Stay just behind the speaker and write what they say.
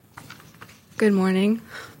Good morning.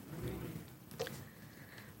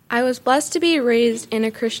 I was blessed to be raised in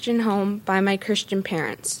a Christian home by my Christian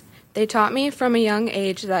parents. They taught me from a young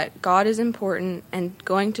age that God is important and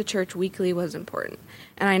going to church weekly was important,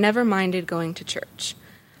 and I never minded going to church.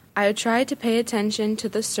 I would try to pay attention to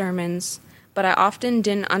the sermons, but I often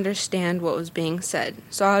didn't understand what was being said,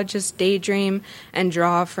 so I would just daydream and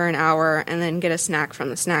draw for an hour and then get a snack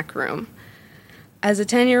from the snack room. As a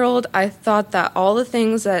 10-year-old, I thought that all the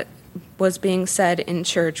things that was being said in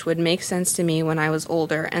church would make sense to me when I was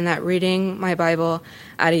older, and that reading my Bible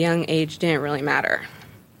at a young age didn't really matter.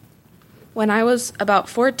 When I was about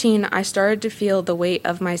 14, I started to feel the weight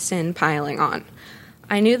of my sin piling on.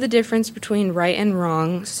 I knew the difference between right and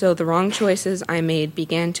wrong, so the wrong choices I made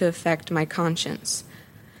began to affect my conscience.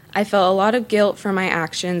 I felt a lot of guilt for my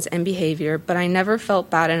actions and behavior, but I never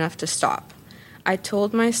felt bad enough to stop. I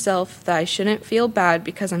told myself that I shouldn't feel bad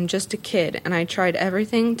because I'm just a kid, and I tried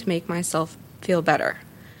everything to make myself feel better.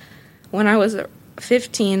 When I was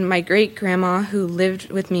 15, my great-grandma, who lived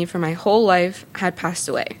with me for my whole life, had passed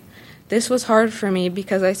away. This was hard for me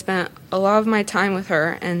because I spent a lot of my time with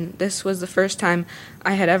her, and this was the first time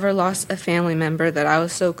I had ever lost a family member that I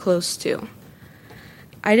was so close to.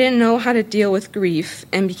 I didn't know how to deal with grief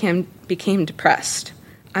and became depressed.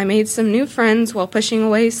 I made some new friends while pushing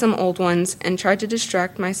away some old ones and tried to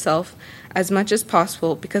distract myself as much as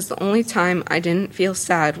possible because the only time I didn't feel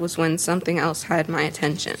sad was when something else had my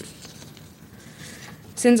attention.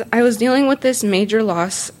 Since I was dealing with this major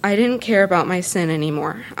loss, I didn't care about my sin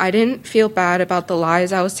anymore. I didn't feel bad about the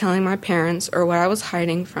lies I was telling my parents or what I was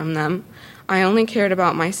hiding from them. I only cared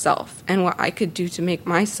about myself and what I could do to make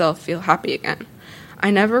myself feel happy again. I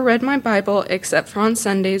never read my Bible except for on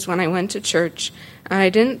Sundays when I went to church, and I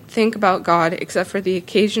didn't think about God except for the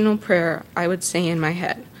occasional prayer I would say in my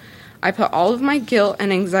head. I put all of my guilt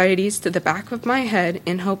and anxieties to the back of my head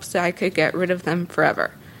in hopes that I could get rid of them forever.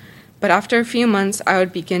 But after a few months, I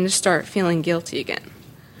would begin to start feeling guilty again.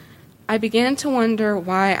 I began to wonder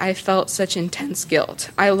why I felt such intense guilt.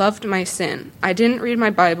 I loved my sin. I didn't read my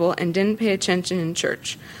Bible and didn't pay attention in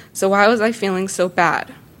church, so why was I feeling so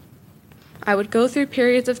bad? I would go through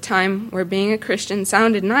periods of time where being a Christian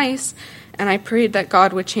sounded nice, and I prayed that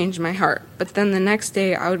God would change my heart, but then the next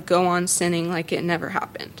day I would go on sinning like it never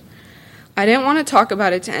happened. I didn't want to talk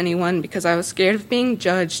about it to anyone because I was scared of being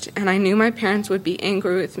judged, and I knew my parents would be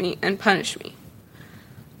angry with me and punish me.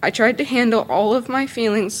 I tried to handle all of my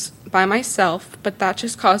feelings by myself, but that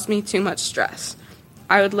just caused me too much stress.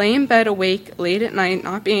 I would lay in bed awake late at night,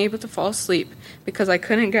 not being able to fall asleep because I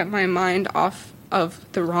couldn't get my mind off of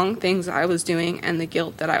the wrong things I was doing and the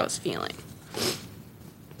guilt that I was feeling.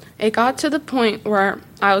 It got to the point where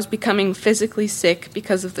I was becoming physically sick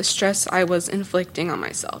because of the stress I was inflicting on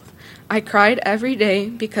myself. I cried every day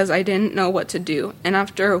because I didn't know what to do, and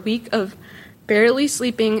after a week of barely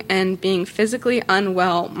sleeping and being physically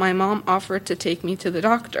unwell, my mom offered to take me to the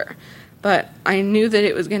doctor. But I knew that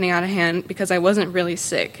it was getting out of hand because I wasn't really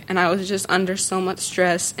sick, and I was just under so much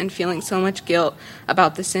stress and feeling so much guilt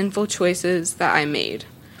about the sinful choices that I made.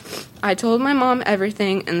 I told my mom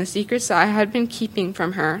everything and the secrets that I had been keeping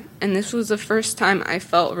from her, and this was the first time I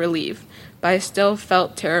felt relief, but I still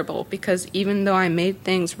felt terrible because even though I made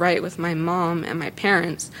things right with my mom and my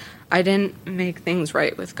parents, I didn't make things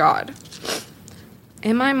right with God.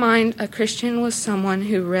 In my mind, a Christian was someone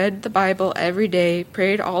who read the Bible every day,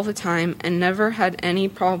 prayed all the time, and never had any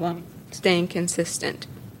problem staying consistent.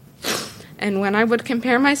 And when I would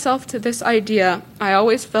compare myself to this idea, I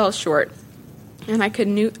always fell short, and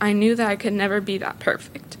I knew that I could never be that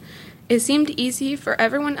perfect. It seemed easy for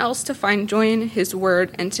everyone else to find joy in His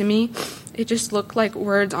Word, and to me, it just looked like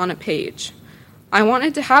words on a page. I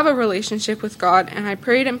wanted to have a relationship with God, and I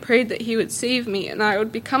prayed and prayed that He would save me and that I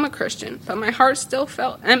would become a Christian, but my heart still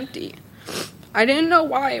felt empty. I didn't know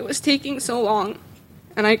why it was taking so long,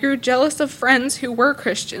 and I grew jealous of friends who were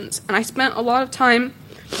Christians, and I spent a lot of time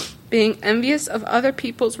being envious of other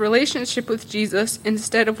people's relationship with Jesus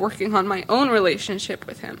instead of working on my own relationship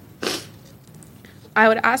with Him. I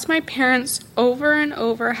would ask my parents over and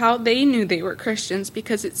over how they knew they were Christians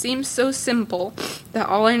because it seemed so simple that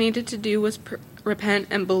all I needed to do was repent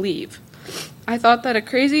and believe. I thought that a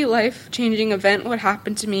crazy life-changing event would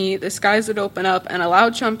happen to me, the skies would open up, and a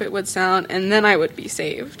loud trumpet would sound, and then I would be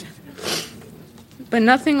saved. But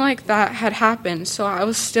nothing like that had happened, so I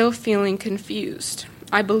was still feeling confused.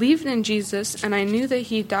 I believed in Jesus, and I knew that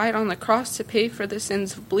He died on the cross to pay for the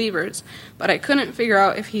sins of believers, but I couldn't figure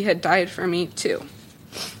out if He had died for me too.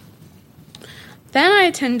 Then I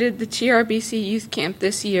attended the TRBC youth camp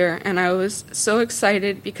this year, and I was so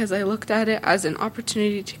excited because I looked at it as an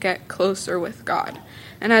opportunity to get closer with God.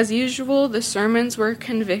 And as usual, the sermons were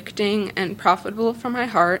convicting and profitable for my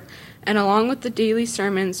heart, and along with the daily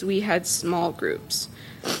sermons, we had small groups.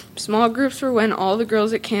 Small groups were when all the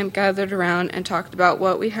girls at camp gathered around and talked about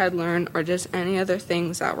what we had learned or just any other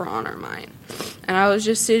things that were on our mind. And I was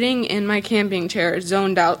just sitting in my camping chair,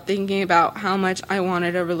 zoned out, thinking about how much I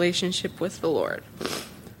wanted a relationship with the Lord.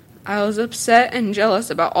 I was upset and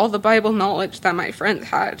jealous about all the Bible knowledge that my friends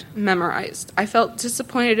had memorized. I felt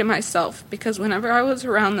disappointed in myself because whenever I was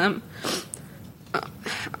around them,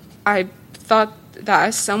 I thought that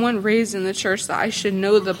as someone raised in the church that I should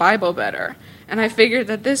know the Bible better. And I figured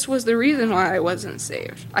that this was the reason why I wasn't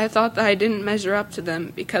saved. I thought that I didn't measure up to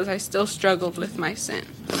them because I still struggled with my sin.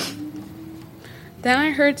 Then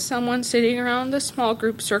I heard someone sitting around the small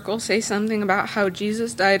group circle say something about how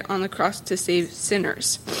Jesus died on the cross to save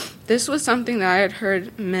sinners. This was something that I had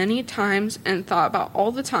heard many times and thought about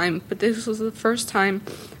all the time, but this was the first time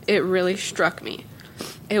it really struck me.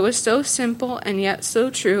 It was so simple and yet so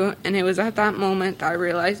true, and it was at that moment that I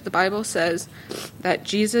realized the Bible says that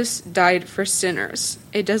Jesus died for sinners.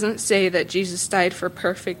 It doesn't say that Jesus died for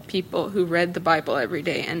perfect people who read the Bible every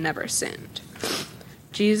day and never sinned.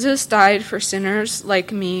 Jesus died for sinners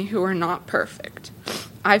like me who are not perfect.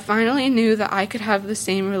 I finally knew that I could have the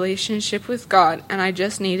same relationship with God, and I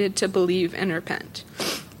just needed to believe and repent.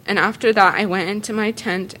 And after that, I went into my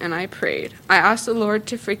tent and I prayed. I asked the Lord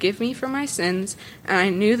to forgive me for my sins, and I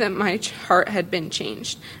knew that my heart had been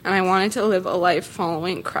changed, and I wanted to live a life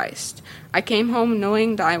following Christ. I came home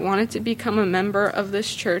knowing that I wanted to become a member of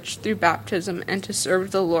this church through baptism and to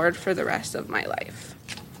serve the Lord for the rest of my life.